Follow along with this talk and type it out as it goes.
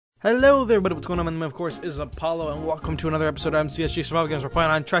Hello there, everybody. What's going on? My name, of course, is Apollo, and welcome to another episode of MCSG Survival Games. We're playing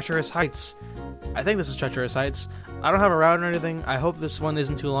on Treacherous Heights. I think this is Treacherous Heights. I don't have a route or anything. I hope this one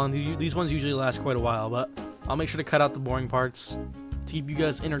isn't too long. These ones usually last quite a while, but I'll make sure to cut out the boring parts to keep you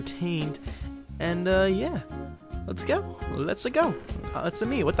guys entertained. And, yeah. Let's go. Let's go. It's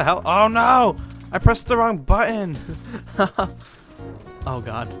me. What the hell? Oh, no! I pressed the wrong button. Oh,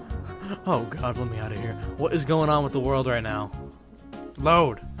 God. Oh, God, let me out of here. What is going on with the world right now?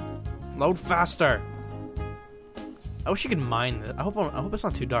 Load. Load faster. I wish you could mine this. I hope it's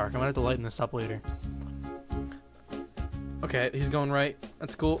not too dark. I might have to lighten this up later. Okay, he's going right.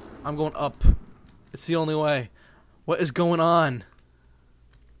 That's cool. I'm going up. It's the only way. What is going on?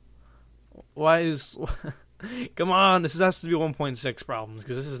 Why is... Come on, this has to be 1.6 problems,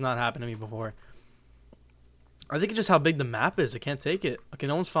 because this has not happened to me before. I think it's just how big the map is. I can't take it. Okay,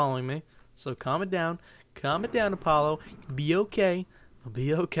 no one's following me. So calm it down. Calm it down, Apollo. Be okay. I'll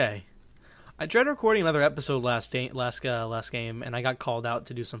be okay. I tried recording another episode last game, and I got called out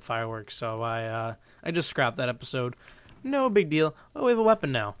to do some fireworks, so I just scrapped that episode. No big deal. Oh, we have a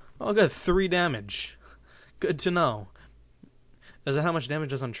weapon now. Oh, good. 3 damage. Good to know. Is that how much damage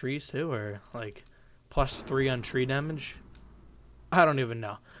does on trees, too? Or, like, +3 on tree damage? I don't even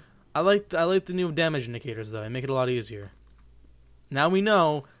know. I like the new damage indicators, though. They make it a lot easier. Now we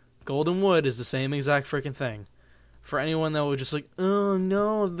know golden wood is the same exact freaking thing. For anyone that was just like, oh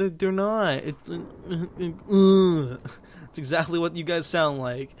no, they're not. It's exactly what you guys sound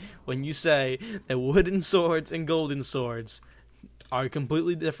like when you say that wooden swords and golden swords are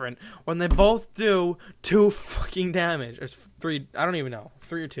completely different when they both do 2 fucking damage. Or 3, I don't even know.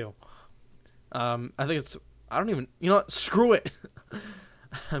 3 or 2. I think it's, I don't even, you know what, screw it.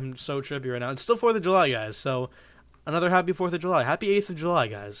 I'm so trippy right now. It's still 4th of July, guys, so another happy 4th of July. Happy 8th of July,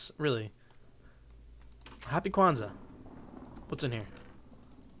 guys, really. Happy Kwanzaa. What's in here?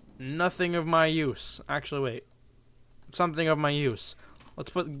 Nothing of my use. Actually, wait. Something of my use. Let's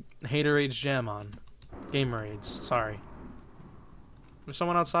put Haterades Jam on. Gamerades. Sorry. There's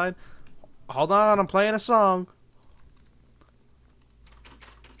someone outside? Hold on, I'm playing a song.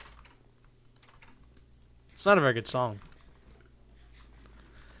 It's not a very good song.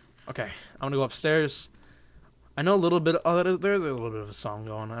 Okay, I'm gonna go upstairs. I know a little bit. Oh, there's a little bit of a song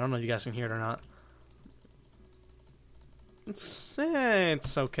going. I don't know if you guys can hear it or not. It's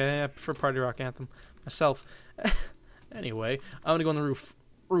okay. I prefer Party Rock Anthem myself. Anyway, I'm gonna go on the roof.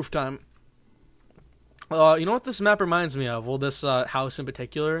 Roof time. You know what this map reminds me of? Well, this house in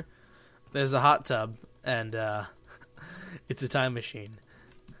particular. There's a hot tub, and it's a time machine.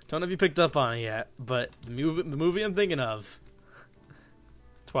 Don't know if you picked up on it yet, but the movie I'm thinking of,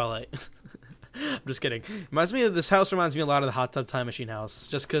 Twilight. I'm just kidding. This house reminds me a lot of the Hot Tub Time Machine house,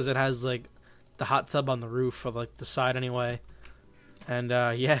 just because it has like the hot tub on the roof, or like the side anyway. And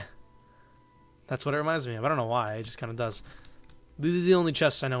yeah, that's what it reminds me of. I don't know why, it just kind of does. This is the only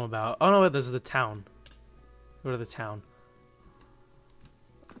chests I know about. Oh no, wait, this is the town. Go to the town.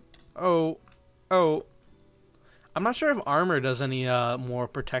 Oh. I'm not sure if armor does any more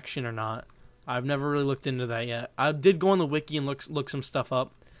protection or not. I've never really looked into that yet. I did go on the wiki and look some stuff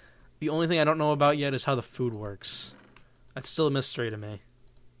up. The only thing I don't know about yet is how the food works. That's still a mystery to me.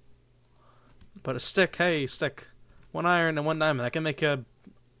 But a stick, hey, stick. 1 iron and 1 diamond. I can make a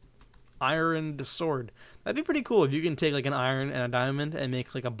ironed sword. That'd be pretty cool if you can take like an iron and a diamond and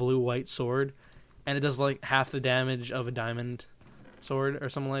make like a blue-white sword. And it does like half the damage of a diamond sword or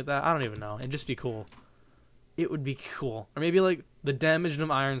something like that. I don't even know. It'd just be cool. It would be cool. Or maybe like the damage of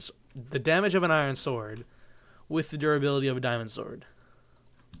an iron sword with the durability of a diamond sword.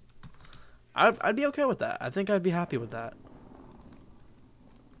 I'd be okay with that. I think I'd be happy with that.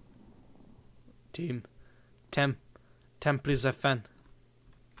 Team. Please FN.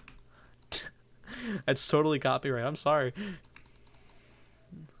 That's totally copyright. I'm sorry.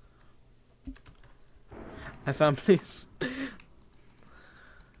 FN, please.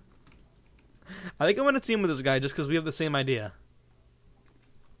 I think I'm going to team with this guy just because we have the same idea.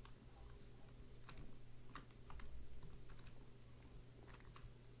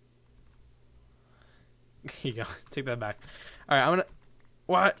 Here you go. Take that back. Alright, I'm going to...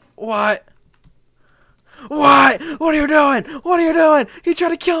 What? What are you doing? What are you doing? He tried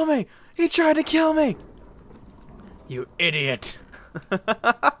to kill me. He tried to kill me. You idiot. You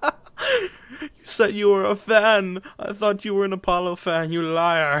said you were a fan. I thought you were an Apollo fan, you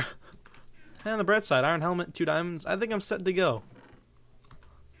liar. And on the bright side, iron helmet, 2 diamonds. I think I'm set to go.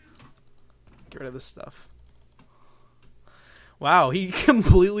 Get rid of this stuff. Wow, he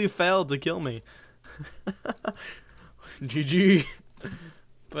completely failed to kill me. GG.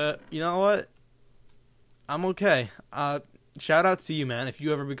 But, you know what? I'm okay. shout out to you, man. If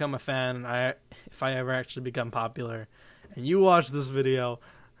you ever become a fan, if I ever actually become popular, and you watch this video,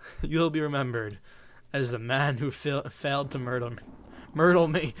 you'll be remembered as the man who failed to myrtle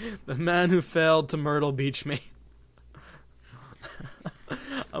me. The man who failed to Myrtle Beach me.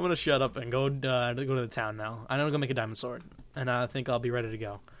 I'm gonna shut up and go to the town now. I'm gonna go make a diamond sword, and I think I'll be ready to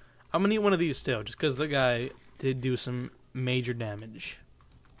go. I'm gonna need one of these too, just because the guy did do some major damage.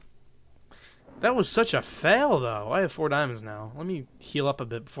 That was such a fail, though. I have 4 diamonds now. Let me heal up a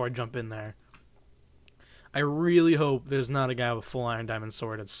bit before I jump in there. I really hope there's not a guy with full iron diamond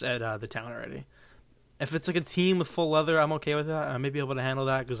sword at the town already. If it's like a team with full leather, I'm okay with that. I may be able to handle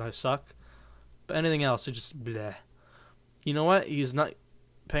that because I suck. But anything else, it's just bleh. You know what? He's not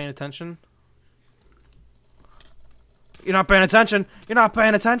paying attention. You're not paying attention. You're not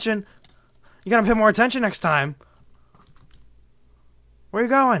paying attention. You gotta pay more attention next time. Where are you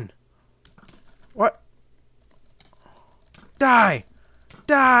going? What? Die!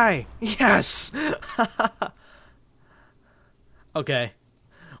 Die! Yes! Okay.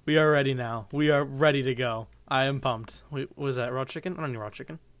 We are ready now. We are ready to go. I am pumped. Wait, what was that? Raw chicken? I don't need raw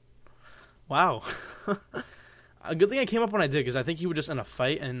chicken. Wow. A good thing I came up when I did, because I think he was just in a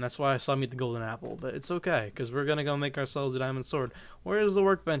fight, and that's why I saw him eat the golden apple. But it's okay, because we're going to go make ourselves a diamond sword. Where is the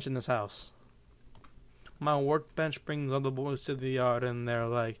workbench in this house? My workbench brings other boys to the yard, and they're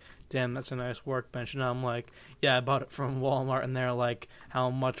like, damn, that's a nice workbench. And I'm like, yeah, I bought it from Walmart, and they're like,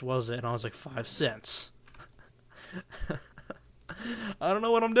 how much was it? And I was like, 5 cents. I don't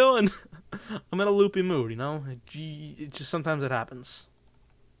know what I'm doing. I'm in a loopy mood, you know? It just sometimes it happens.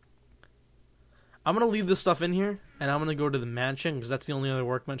 I'm going to leave this stuff in here, and I'm going to go to the mansion, because that's the only other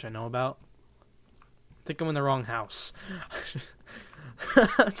workbench I know about. I think I'm in the wrong house.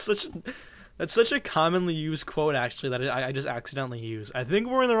 That's such a commonly used quote, actually, that I just accidentally use. I think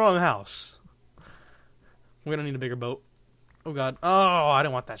we're in the wrong house. We're going to need a bigger boat. Oh, God. Oh, I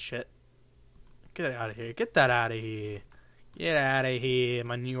didn't want that shit. Get it out of here. Get that out of here. Get out of here.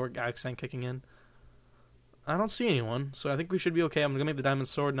 My New York accent kicking in. I don't see anyone, so I think we should be okay. I'm going to make the diamond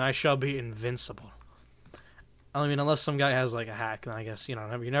sword, and I shall be invincible. I mean, unless some guy has, like, a hack, then I guess, you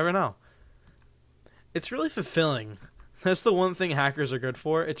never know. It's really fulfilling. That's the one thing hackers are good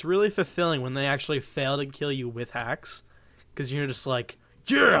for. It's really fulfilling when they actually fail to kill you with hacks. Because you're just like,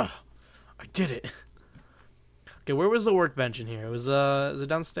 yeah! I did it! Okay, where was the workbench in here? It was, is it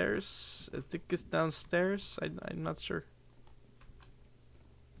downstairs? I think it's downstairs. I'm not sure.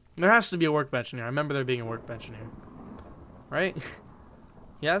 There has to be a workbench in here. I remember there being a workbench in here. Right?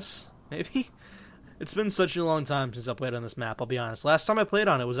 Yes? Maybe? It's been such a long time since I played on this map, I'll be honest. Last time I played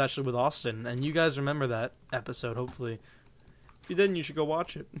on it was actually with Austin, and you guys remember that episode, hopefully. If you didn't, you should go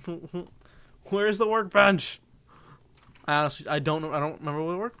watch it. Where's the workbench? I don't know. I don't remember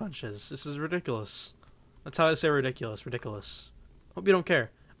what a workbench is. This is ridiculous. That's how I say ridiculous. Ridiculous. Hope you don't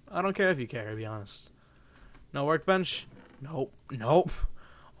care. I don't care if you care, to be honest. No workbench? Nope. Nope.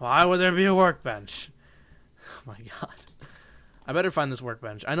 Why would there be a workbench? Oh my god. I better find this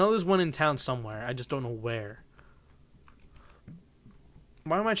workbench. I know there's one in town somewhere. I just don't know where.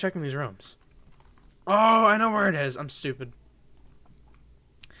 Why am I checking these rooms? Oh, I know where it is. I'm stupid.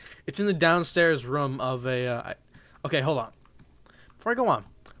 It's in the downstairs room of a... Okay, hold on. Before I go on,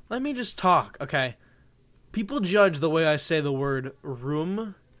 let me just talk, okay? People judge the way I say the word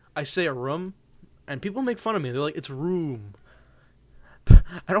room. I say a room, and people make fun of me. They're like, it's room.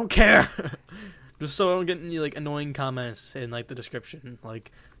 I don't care. Just so I don't get any like annoying comments in like the description. Like,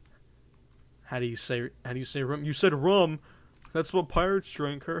 how do you say rum? You said rum. That's what pirates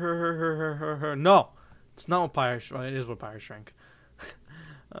drink. No, it's not what pirates. Well, it is what pirates drink.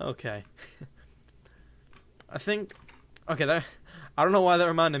 Okay. I think. Okay, that. I don't know why that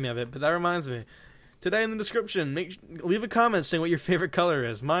reminded me of it, but that reminds me. Today in the description, leave a comment saying what your favorite color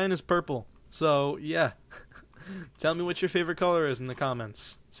is. Mine is purple. So yeah. Tell me what your favorite color is in the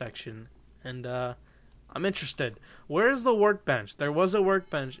comments section. And, I'm interested. Where's the workbench? There was a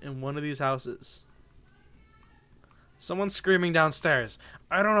workbench in one of these houses. Someone's screaming downstairs.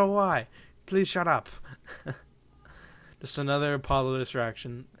 I don't know why. Please shut up. Just another Apollo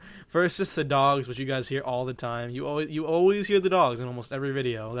distraction. First, it's the dogs, which you guys hear all the time. You always hear the dogs in almost every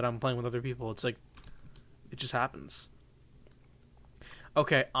video that I'm playing with other people. It's like, it just happens.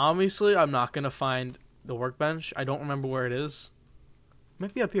 Okay, obviously, I'm not going to find the workbench. I don't remember where it is. It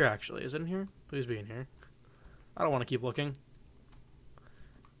might be up here, actually. Is it in here? Please be in here. I don't want to keep looking.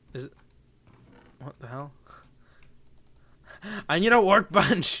 Is it? What the hell? I need a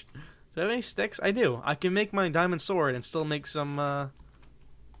workbench! Do I have any sticks? I do. I can make my diamond sword and still make some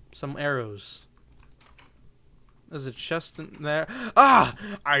arrows. There's a chest in there. Ah!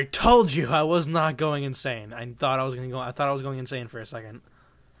 I told you I was not going insane. I thought I was going insane for a second.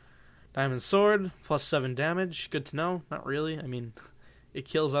 Diamond sword, plus 7 damage. Good to know. Not really. I mean, it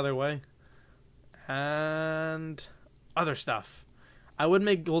kills either way. And other stuff. I would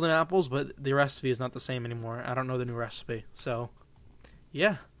make golden apples, but the recipe is not the same anymore. I don't know the new recipe. So,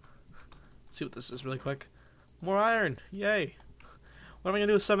 yeah. Let's see what this is really quick. More iron. Yay. What am I going to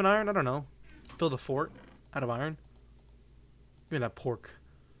do with 7 iron? I don't know. Build a fort out of iron. Give me that pork.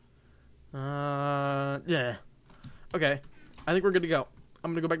 Yeah. Okay. I think we're good to go.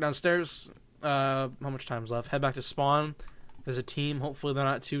 I'm going to go back downstairs. How much time's left? Head back to spawn. There's a team. Hopefully they're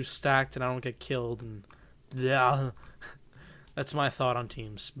not too stacked and I don't get killed. And blah. That's my thought on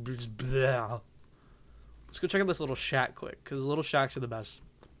teams. Blah. Let's go check out this little shack quick, because little shacks are the best.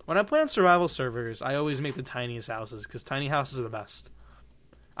 When I play on survival servers, I always make the tiniest houses, because tiny houses are the best.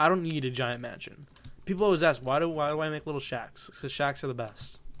 I don't need a giant mansion. People always ask, why do I make little shacks? Because shacks are the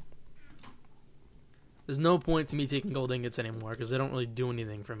best. There's no point to me taking gold ingots anymore, because they don't really do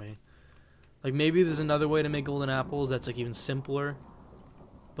anything for me. Like, maybe there's another way to make golden apples that's, like, even simpler.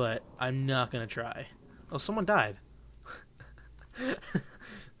 But I'm not going to try. Oh, someone died.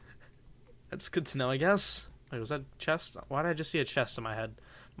 That's good to know, I guess. Wait, was that a chest? Why did I just see a chest in my head?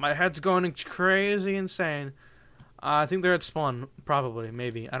 My head's going crazy insane. I think they're at spawn. Probably.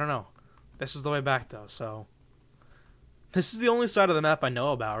 Maybe. I don't know. This is the way back, though, so... This is the only side of the map I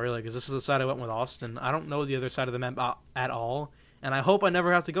know about, really, because this is the side I went with Austin. I don't know the other side of the map at all, and I hope I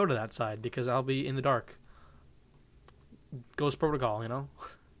never have to go to that side, because I'll be in the dark. Ghost Protocol, you know?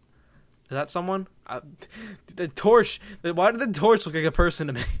 Is that someone? The torch. Why did the torch look like a person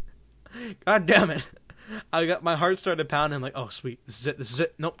to me? God damn it. My heart started pounding. I'm like, oh, sweet. This is it. This is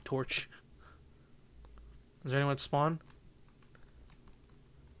it. Nope, torch. Is there anyone at spawn?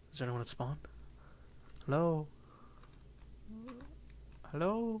 Is there anyone at spawn? Hello?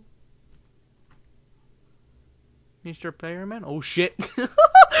 Hello? Mr. Playerman? Oh, shit.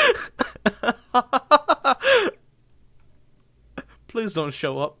 Please don't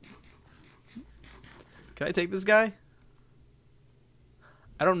show up. Can I take this guy?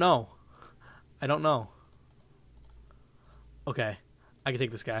 I don't know. I don't know. Okay. I can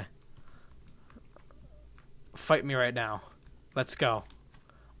take this guy. Fight me right now. Let's go.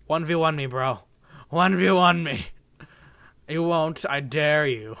 1v1 me, bro. 1v1 me. You won't. I dare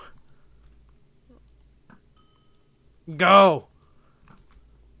you. Go!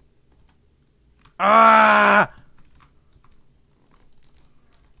 Ah!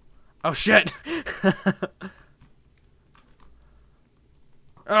 Oh, shit!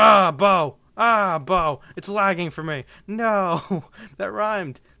 Ah, bow! Ah, bow! It's lagging for me. No! That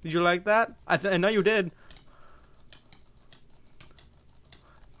rhymed. Did you like that? I know you did.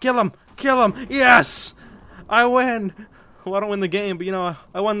 Kill him! Kill him! Yes! I win! Well, I don't win the game, but you know,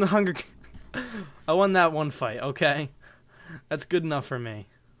 I won the Hunger Games. I won that one fight, okay? That's good enough for me.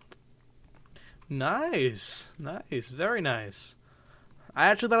 Nice. Nice. Very nice. I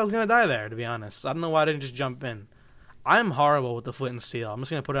actually thought I was going to die there, to be honest. I don't know why I didn't just jump in. I'm horrible with the flint and steel. I'm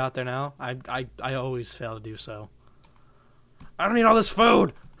just going to put it out there now. I always fail to do so. I don't need all this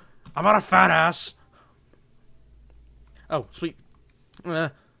food! I'm not a fat ass! Oh, sweet.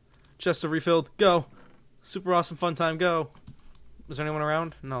 Chest are refilled. Go! Super awesome fun time. Go! Is there anyone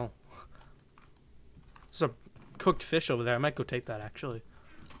around? No. There's a cooked fish over there. I might go take that, actually.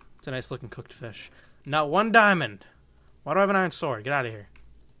 It's a nice looking cooked fish. Not one diamond! Why do I have an iron sword? Get out of here.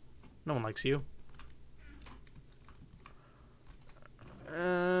 No one likes you.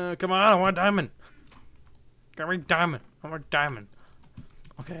 Come on, I want a diamond. Give me diamond. I want a diamond.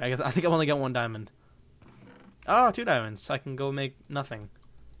 Okay, I think I've only got 1 diamond. Oh, 2 diamonds. I can go make nothing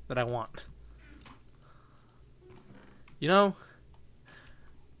that I want. You know,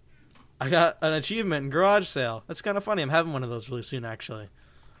 I got an achievement in garage sale. That's kind of funny. I'm having one of those really soon, actually.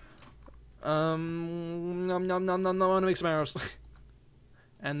 Nom nom nom nom nom. I want to make some arrows.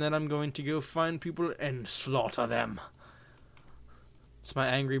 And then I'm going to go find people and slaughter them. It's my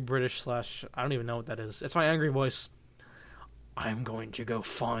angry British / I don't even know what that is. It's my angry voice. I'm going to go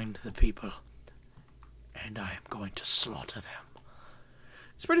find the people. And I am going to slaughter them.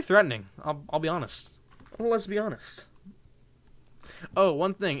 It's pretty threatening. I'll be honest. Well, let's be honest. Oh,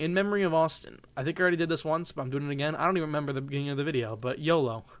 one thing. In memory of Austin. I think I already did this once, but I'm doing it again. I don't even remember the beginning of the video, but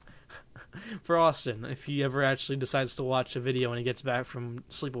YOLO. For Austin, if he ever actually decides to watch a video when he gets back from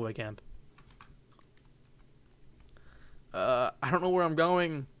sleepaway camp. I don't know where I'm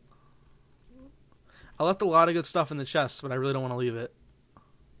going. I left a lot of good stuff in the chest, but I really don't want to leave it.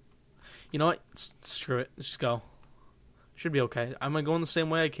 You know what? Screw it. Let's just go. Should be okay. Am I going the same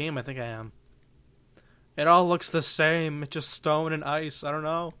way I came? I think I am. It all looks the same. It's just stone and ice. I don't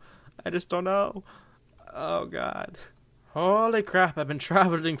know. I just don't know. Oh, God. Holy crap. I've been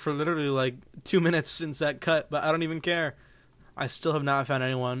traveling for literally like 2 minutes since that cut, but I don't even care. I still have not found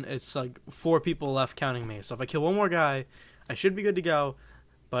anyone. It's like 4 people left counting me. So if I kill one more guy, I should be good to go.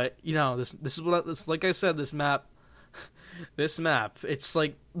 But, you know, this is what, this, like I said, this map, it's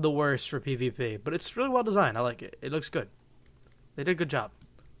like the worst for PvP. But it's really well designed. I like it. It looks good. They did a good job.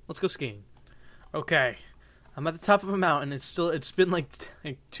 Let's go skiing. Okay. I'm at the top of a mountain. It's been like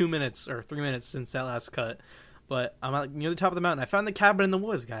 2 minutes or 3 minutes since that last cut. But I'm at, near the top of the mountain. I found the cabin in the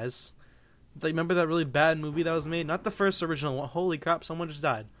woods, guys. Like, remember that really bad movie that was made? Not the first original one. Holy crap, someone just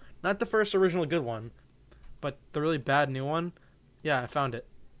died. Not the first original good one, but the really bad new one. Yeah, I found it.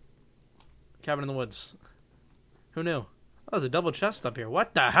 Cabin in the woods. Who knew? Oh, there's a double chest up here.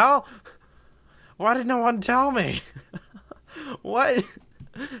 What the hell? Why did no one tell me? What?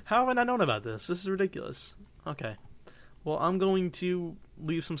 How have I not known about this? This is ridiculous. Okay. Well, I'm going to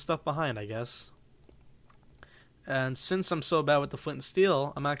leave some stuff behind, I guess. And since I'm so bad with the flint and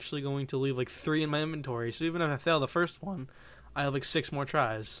steel, I'm actually going to leave like 3 in my inventory. So even if I fail the first one, I have like 6 more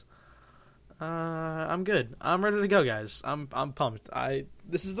tries. I'm good. I'm ready to go, guys. I'm pumped.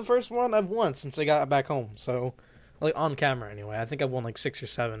 This is the first one I've won since I got back home. So, like on camera anyway. I think I've won like 6 or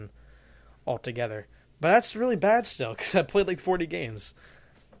 7 altogether. But that's really bad still because I played like 40 games.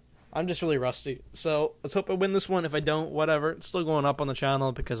 I'm just really rusty. So let's hope I win this one. If I don't, whatever. It's still going up on the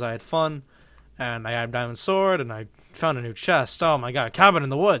channel because I had fun. And I had Diamond Sword, and I found a new chest. Oh my god, Cabin in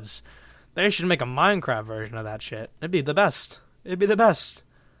the Woods. They should make a Minecraft version of that shit. It'd be the best. It'd be the best.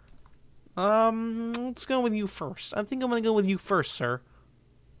 Let's go with you first. I think I'm gonna go with you first, sir.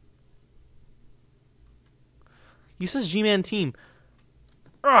 He says G-Man Team.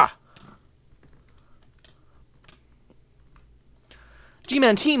 Ah!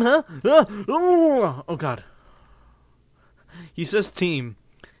 G-Man Team, huh? Oh god. He says team.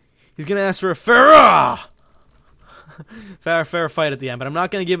 He's gonna ask for a fair fight at the end, but I'm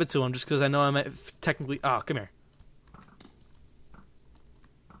not gonna give it to him just because I know I might technically. Oh, come here.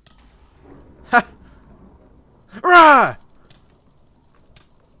 Ha! Rah!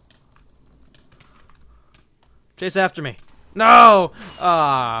 Chase after me. No!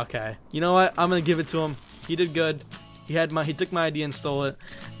 Ah, okay. You know what? I'm gonna give it to him. He did good. He took my idea and stole it.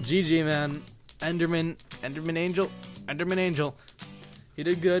 GG, man. Enderman Angel. He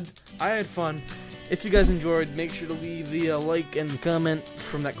did good. I had fun. If you guys enjoyed, make sure to leave the like and comment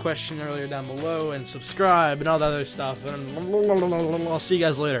from that question earlier down below, and subscribe and all that other stuff. And I'll see you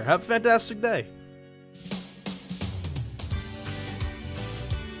guys later. Have a fantastic day.